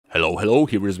Hello,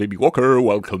 here is Baby Walker,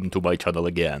 welcome to my channel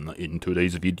again. In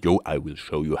today's video I will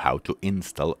show you how to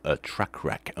install a trunk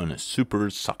rack on a Super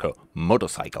Soco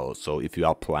motorcycle. So if you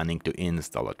are planning to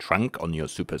install a trunk on your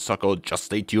Super Soco, just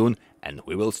stay tuned and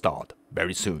we will start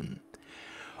very soon.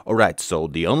 Alright, so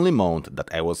the only mount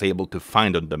that I was able to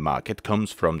find on the market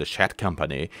comes from the Shad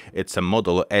company. It's a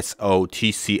model SO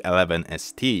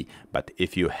TC11ST, but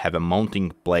if you have a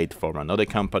mounting plate from another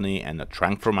company and a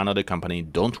trunk from another company,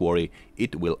 don't worry,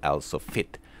 it will also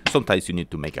fit. Sometimes you need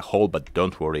to make a hole, but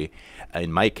don't worry.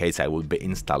 In my case, I will be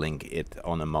installing it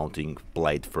on a mounting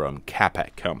plate from Kappa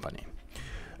company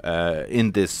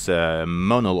in this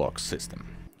monologue system.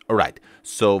 Alright,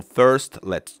 so first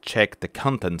let's check the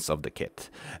contents of the kit.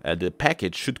 The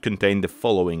package should contain the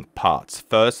following parts.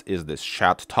 First is this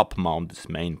Shad top mount, this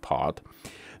main part.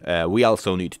 We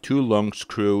also need 2 long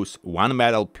screws, 1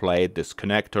 metal plate, this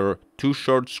connector, 2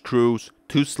 short screws,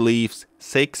 2 sleeves,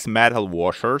 6 metal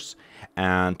washers,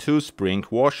 and 2 spring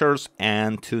washers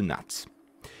and 2 nuts.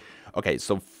 Okay,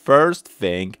 so first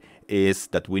thing is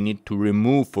that we need to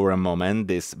remove for a moment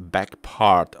this back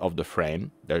part of the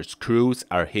frame. The screws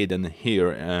are hidden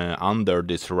here under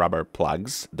these rubber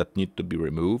plugs that need to be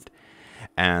removed.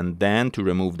 And then to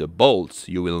remove the bolts,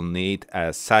 you will need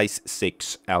a size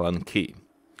 6 Allen key.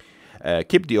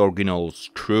 Keep the original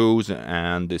screws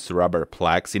and these rubber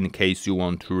plugs in case you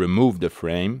want to remove the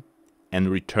frame and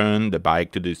return the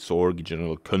bike to its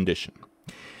original condition.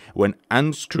 When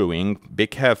unscrewing, be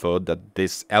careful that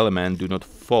this element do not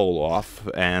fall off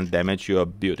and damage your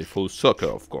beautiful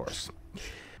Soco, of course.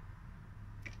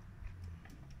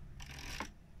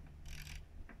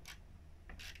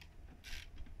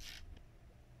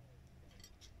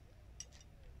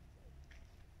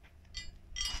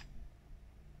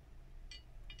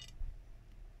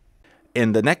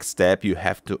 In the next step, you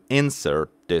have to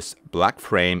insert this black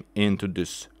frame into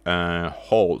this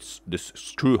holes, this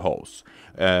screw holes,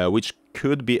 which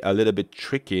could be a little bit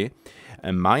tricky.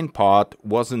 Mine part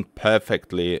wasn't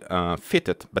perfectly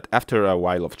fitted, but after a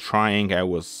while of trying, I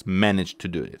was managed to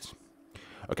do it.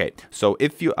 Okay, so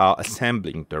if you are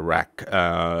assembling the rack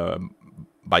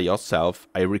by yourself,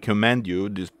 I recommend you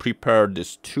to prepare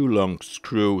these 2 long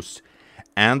screws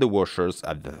and the washers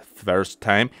at the first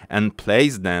time and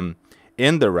place them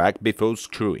in the rack before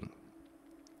screwing.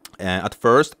 At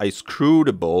first I screw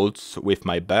the bolts with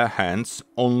my bare hands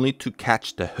only to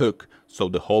catch the hook so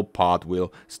the whole part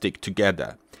will stick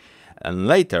together. And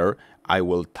later I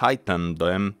will tighten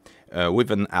them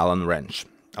with an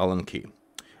Allen key.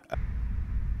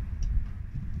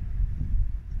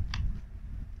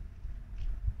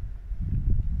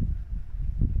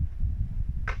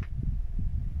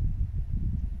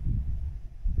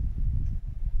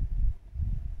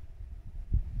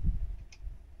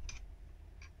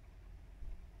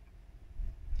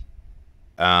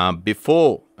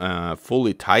 Before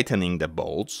fully tightening the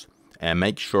bolts,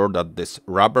 make sure that these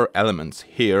rubber elements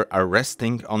here are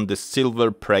resting on the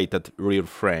silver plated rear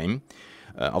frame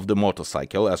of the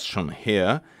motorcycle as shown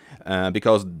here,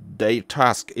 because their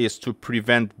task is to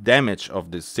prevent damage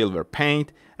of the silver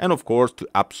paint and of course to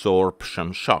absorb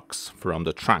some shocks from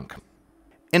the trunk.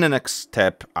 In the next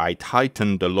step, I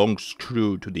tighten the long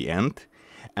screw to the end.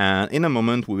 And in a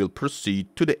moment we will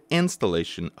proceed to the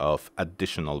installation of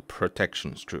additional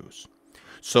protection screws.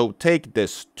 So take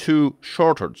these 2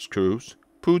 shorter screws,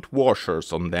 put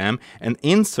washers on them and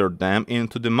insert them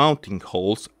into the mounting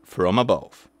holes from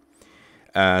above.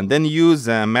 And then use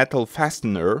a metal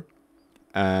fastener,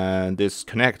 this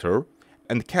connector,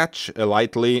 and catch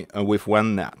lightly with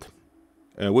 1 nut,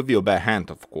 with your bare hand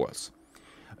of course.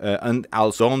 And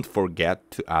also don't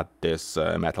forget to add this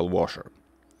metal washer.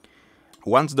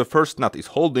 Once the first nut is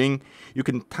holding, you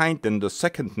can tighten the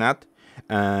second nut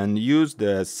and use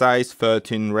the size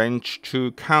 13 wrench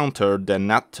to counter the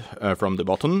nut from the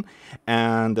bottom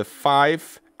and the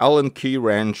 5 Allen key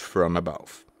wrench from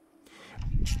above.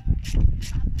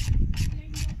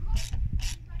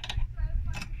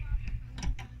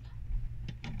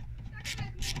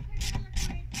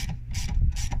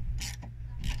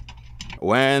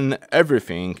 When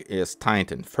everything is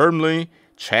tightened firmly,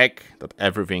 check that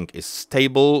everything is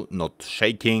stable, not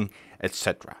shaking,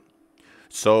 etc.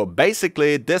 So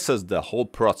basically this is the whole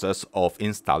process of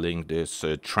installing this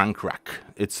trunk rack.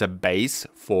 It's a base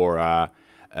for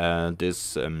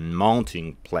this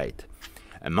mounting plate.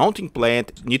 A mounting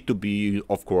plate needs to be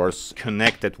of course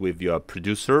connected with your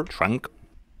producer trunk.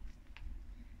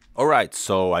 Alright,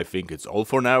 so I think it's all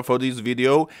for now for this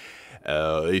video.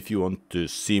 If you want to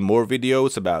see more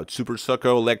videos about Super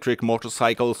Soco electric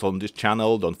motorcycles on this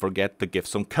channel, don't forget to give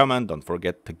some comment, don't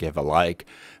forget to give a like.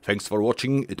 Thanks for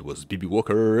watching, it was Baby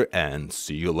Walker, and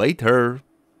see you later!